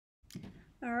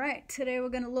All right, today we're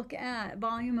going to look at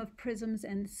volume of prisms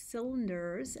and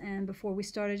cylinders. And before we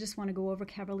start, I just want to go over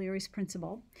Cavalieri's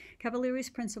principle.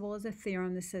 Cavalieri's principle is a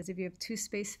theorem that says if you have two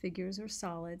space figures or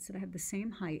solids that have the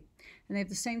same height and they have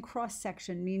the same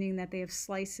cross-section, meaning that they have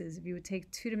slices, if you would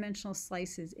take two-dimensional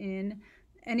slices in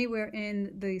anywhere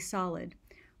in the solid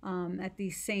at the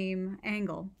same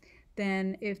angle,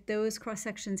 then if those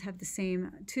cross-sections have the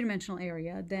same two-dimensional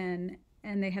area,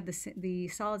 and they have the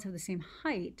solids have the same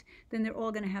height, then they're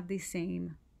all going to have the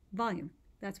same volume.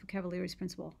 That's what Cavalieri's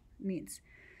principle means.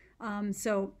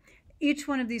 So each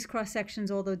one of these cross sections,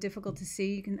 although difficult to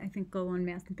see, you can, I think, go on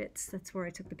Math Bits. That's where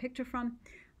I took the picture from.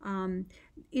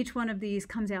 Each one of these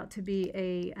comes out to be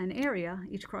an area.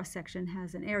 Each cross section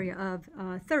has an area of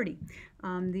 30.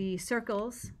 The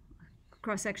circles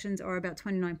cross sections are about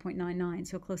 29.99,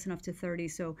 so close enough to 30.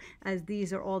 So as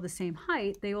these are all the same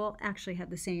height, they all actually have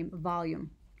the same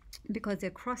volume because their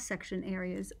cross section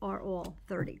areas are all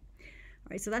 30. All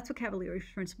right, so that's what Cavalieri's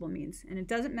principle means. And it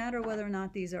doesn't matter whether or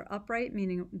not these are upright,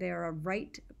 meaning they are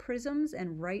right prisms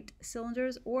and right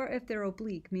cylinders, or if they're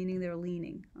oblique, meaning they're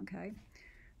leaning. Okay.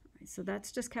 All right, so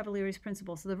that's just Cavalieri's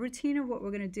principle. So the routine of what we're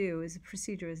going to do is the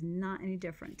procedure is not any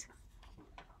different.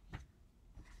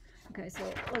 Okay, so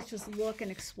let's just look and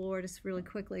explore just really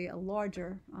quickly a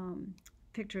larger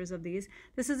pictures of these.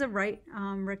 This is a right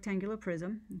rectangular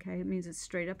prism. Okay, it means it's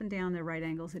straight up and down. They're right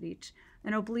angles at each.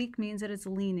 An oblique means that it's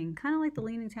leaning, kind of like the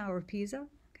Leaning Tower of Pisa.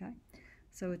 Okay,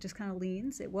 so it just kind of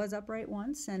leans. It was upright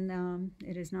once, and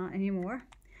it is not anymore.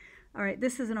 All right,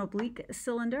 this is an oblique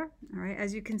cylinder. All right,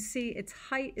 as you can see, its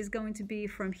height is going to be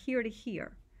from here to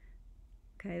here.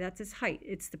 Okay, that's its height.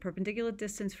 It's the perpendicular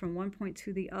distance from one point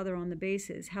to the other on the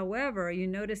bases. However, you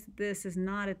notice that this is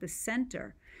not at the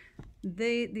center.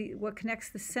 What connects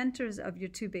the centers of your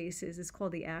two bases is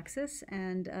called the axis,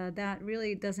 and that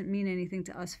really doesn't mean anything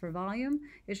to us for volume.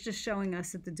 It's just showing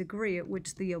us at the degree at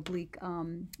which the oblique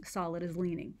solid is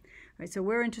leaning. All right, so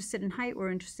we're interested in height. We're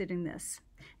interested in this.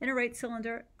 In a right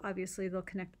cylinder, obviously, they'll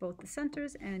connect both the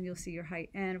centers, and you'll see your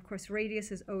height. And, of course,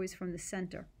 radius is always from the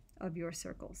center of your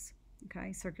circles.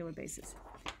 Okay, circular bases.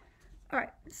 All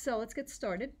right, so let's get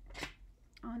started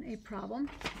on a problem.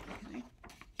 Okay.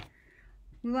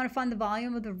 We want to find the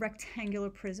volume of the rectangular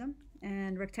prism,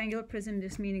 and rectangular prism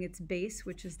just meaning its base,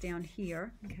 which is down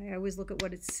here. Okay, I always look at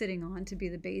what it's sitting on to be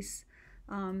the base,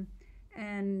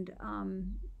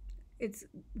 its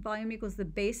volume equals the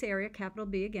base area, capital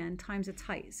B again, times its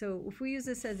height. So if we use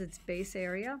this as its base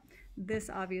area, this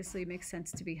obviously makes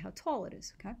sense to be how tall it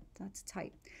is. Okay, that's its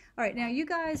height. All right, now you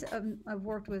guys have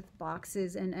worked with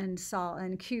boxes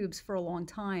and cubes for a long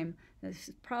time. This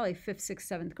is probably 5th, 6th,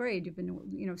 7th grade. You've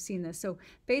been seen this. So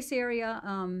base area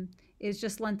is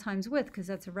just length times width because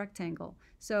that's a rectangle.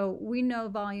 So we know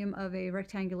volume of a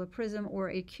rectangular prism or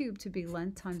a cube to be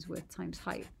length times width times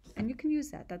height. And you can use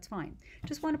that. That's fine.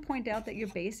 Just want to point out that your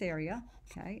base area,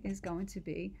 okay, is going to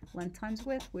be length times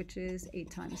width, which is 8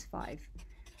 times 5.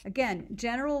 Again,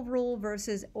 general rule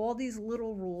versus all these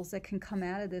little rules that can come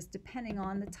out of this depending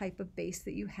on the type of base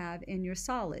that you have in your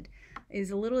solid. It is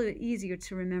a little bit easier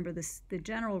to remember the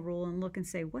general rule and look and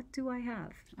say, what do I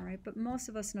have? All right, but most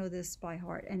of us know this by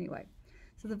heart anyway.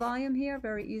 So the volume here,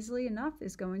 very easily enough,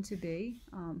 is going to be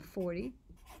 40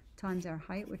 times our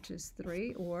height, which is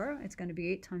 3, or it's going to be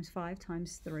 8 times 5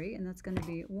 times 3, and that's going to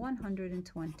be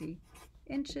 120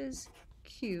 inches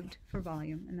cubed for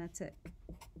volume, and that's it.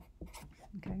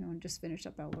 Okay, I'm going to just finish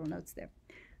up our little notes there.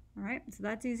 All right, so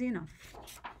that's easy enough.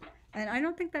 And I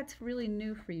don't think that's really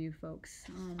new for you folks.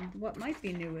 What might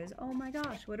be new is, oh my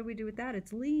gosh, what do we do with that?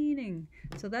 It's leaning.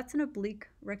 So that's an oblique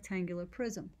rectangular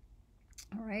prism.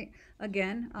 All right,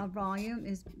 again, our volume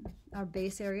is our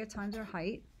base area times our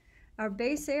height. Our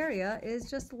base area is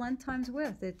just length times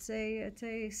width. It's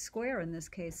a square in this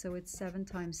case, so it's 7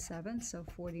 times 7, so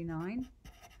 49.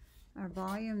 Our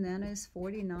volume then is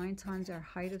 49 times our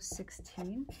height of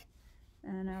 16.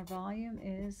 And our volume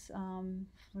is,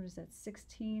 what is that,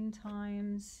 16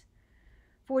 times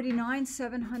 49,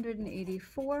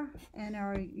 784. And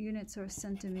our units are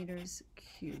centimeters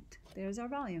cubed. There's our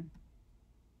volume.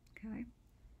 Okay.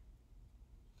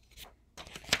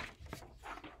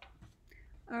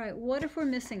 All right, what if we're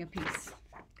missing a piece?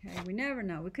 Okay, we never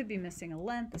know. We could be missing a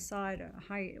length, a side, a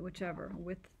height, whichever,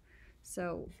 width.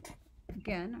 So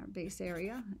again, our base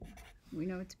area, we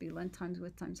know it to be length times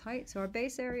width times height. So our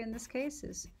base area in this case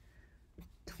is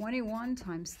 21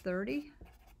 times 30.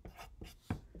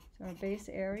 So our base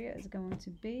area is going to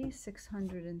be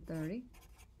 630.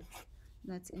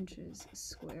 That's inches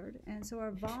squared. And so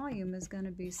our volume is going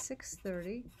to be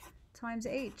 630 times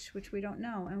h, which we don't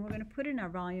know. And we're going to put in our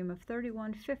volume of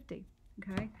 3150.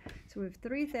 Okay, so we have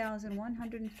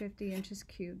 3,150 inches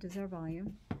cubed is our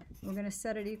volume. We're going to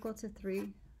set it equal to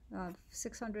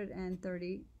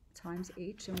 630 times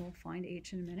h, and we'll find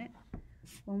h in a minute.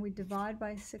 When we divide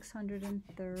by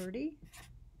 630,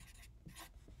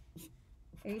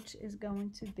 h is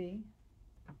going to be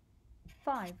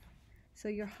 5. So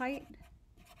your height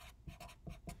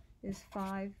is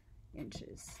 5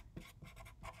 inches.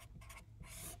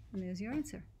 And there's your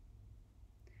answer.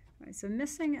 All right, so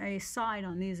missing a side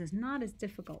on these is not as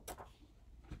difficult.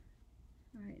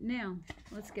 All right, now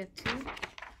let's get to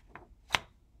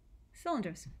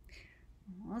cylinders.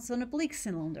 Well, it's an oblique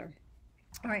cylinder.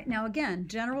 All right, now again,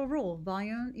 general rule,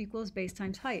 volume equals base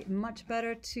times height. Much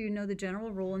better to know the general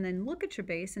rule and then look at your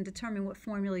base and determine what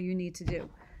formula you need to do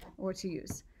or to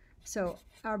use. So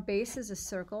our base is a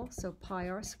circle, so pi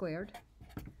r squared.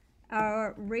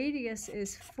 Our radius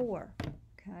is 4,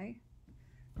 okay?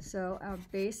 So our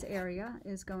base area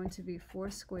is going to be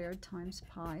 4 squared times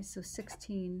pi, so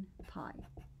 16 pi.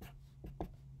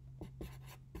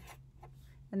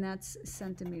 And that's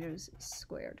centimeters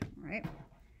squared, right?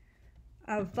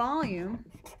 Our volume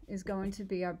is going to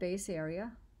be our base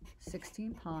area,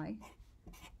 16 pi,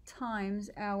 times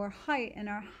our height, and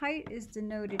our height is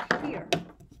denoted here,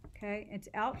 okay? It's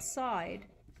outside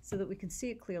so that we can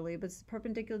see it clearly, but it's the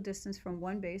perpendicular distance from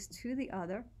one base to the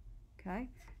other, okay?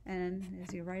 And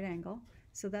there's your right angle,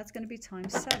 so that's going to be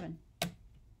times 7. All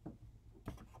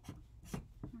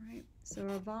right, so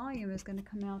our volume is going to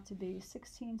come out to be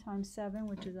 16 times 7,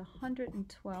 which is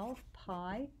 112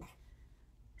 pi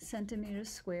centimeters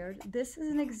squared. This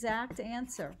is an exact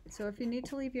answer. So if you need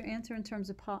to leave your answer in terms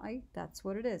of pi, that's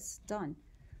what it is. Done.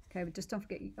 Okay, but just don't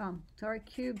forget,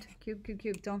 cubed.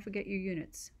 Don't forget your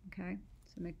units. Okay,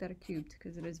 so make that a cubed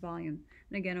because it is volume.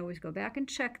 And again, always go back and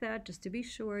check that just to be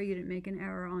sure you didn't make an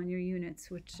error on your units,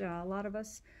 which a lot of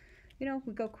us, we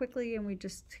go quickly and we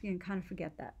just kind of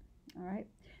forget that. All right.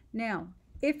 Now,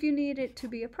 if you need it to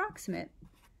be approximate,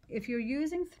 if you're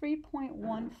using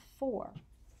 3.14,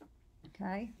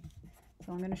 okay,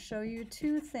 so I'm going to show you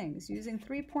two things. Using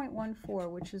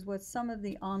 3.14, which is what some of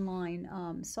the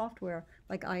online software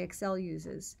like IXL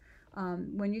uses.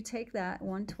 When you take that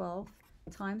 112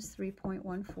 times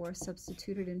 3.14,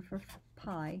 substitute it in for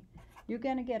pi, you're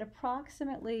going to get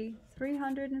approximately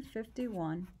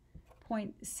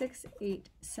 351.68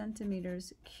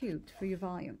 centimeters cubed for your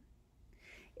volume.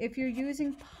 If you're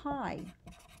using pi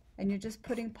and you're just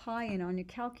putting pi in on your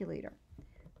calculator,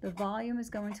 the volume is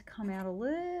going to come out a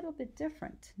little bit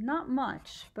different. Not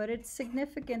much, but it's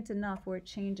significant enough where it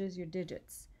changes your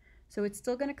digits. So it's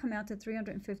still going to come out to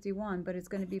 351, but it's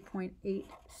going to be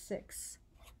 0.86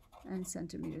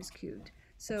 centimeters cubed.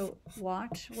 So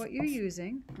watch what you're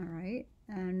using, all right,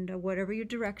 and whatever your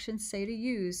directions say to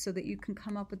use so that you can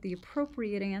come up with the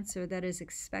appropriate answer that is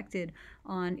expected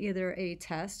on either a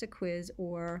test, a quiz,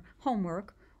 or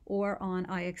homework, or on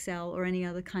IXL or any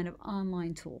other kind of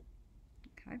online tool.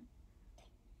 Okay.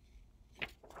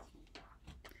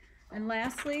 And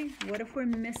lastly, what if we're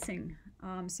missing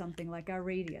something like our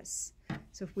radius?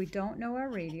 So if we don't know our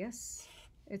radius,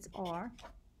 it's r.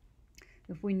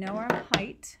 If we know our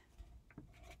height,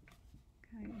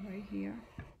 okay, right here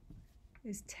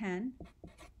is 10.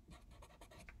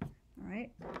 All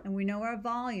right, and we know our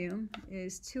volume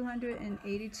is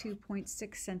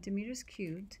 282.6 centimeters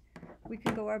cubed. We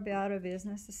can go about our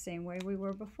business the same way we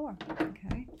were before,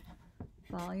 okay?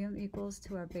 Volume equals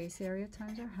to our base area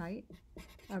times our height.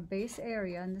 Our base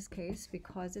area in this case,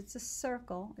 because it's a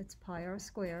circle, it's pi r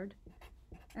squared,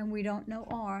 and we don't know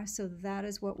r, so that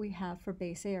is what we have for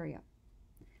base area.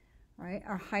 All right,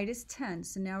 our height is 10,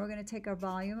 so now we're going to take our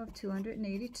volume of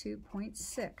 282.6.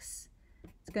 It's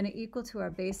going to equal to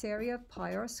our base area of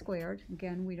pi r squared.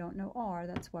 Again, we don't know r,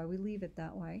 that's why we leave it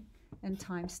that way, and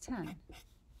times 10.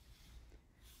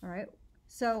 All right,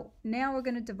 so now we're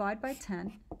going to divide by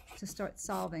 10 to start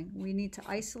solving. We need to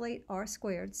isolate r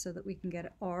squared so that we can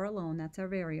get r alone. That's our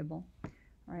variable.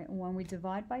 All right, and when we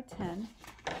divide by 10,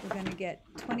 we're going to get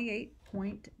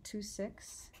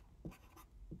 28.26,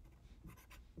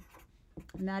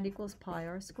 and that equals pi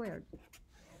r squared.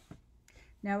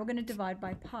 Now we're going to divide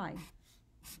by pi.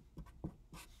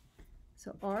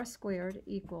 So r squared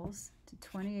equals to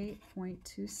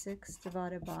 28.26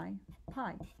 divided by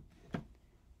pi.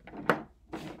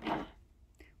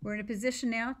 We're in a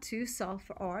position now to solve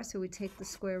for r, so we take the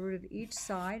square root of each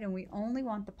side, and we only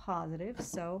want the positive,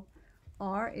 so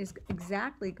r is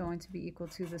exactly going to be equal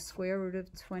to the square root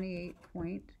of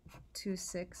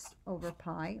 28.26 over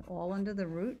pi, all under the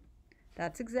root.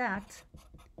 That's exact.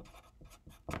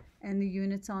 And the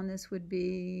units on this would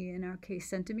be, in our case,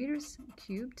 centimeters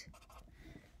cubed.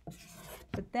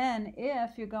 But then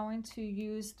if you're going to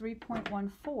use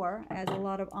 3.14, as a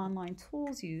lot of online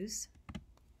tools use,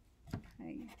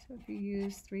 okay, so if you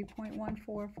use 3.14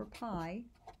 for pi,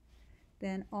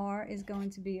 then r is going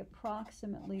to be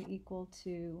approximately equal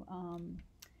to,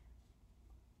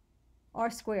 r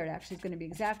squared actually is going to be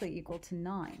exactly equal to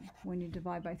 9 when you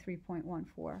divide by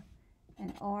 3.14,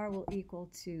 and r will equal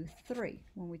to 3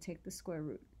 when we take the square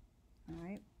root. All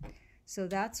right, so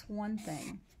that's one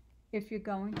thing. If you're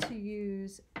going to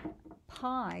use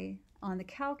pi on the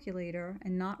calculator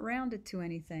and not round it to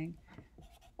anything,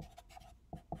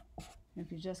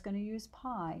 if you're just going to use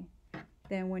pi,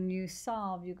 then when you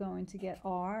solve, you're going to get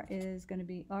r squared is going to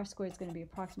be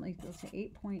approximately equal to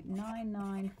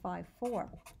 8.9954.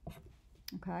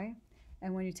 Okay,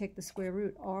 and when you take the square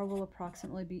root, r will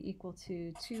approximately be equal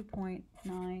to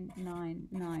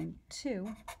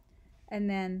 2.9992. And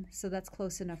then, so that's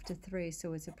close enough to 3,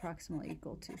 so it's approximately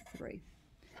equal to 3.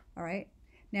 All right,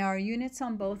 now our units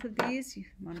on both of these, you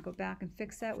want to go back and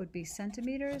fix that, would be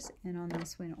centimeters, and on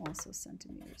this one also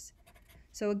centimeters.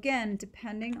 So again,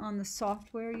 depending on the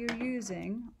software you're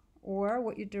using or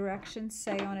what your directions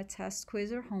say on a test,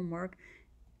 quiz, or homework,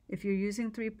 if you're using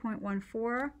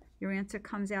 3.14, your answer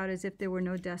comes out as if there were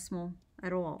no decimal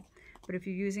at all. But if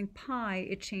you're using pi,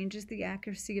 it changes the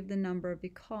accuracy of the number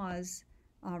because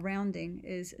rounding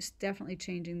is definitely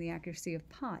changing the accuracy of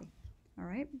pi. All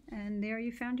right, and there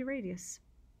you found your radius.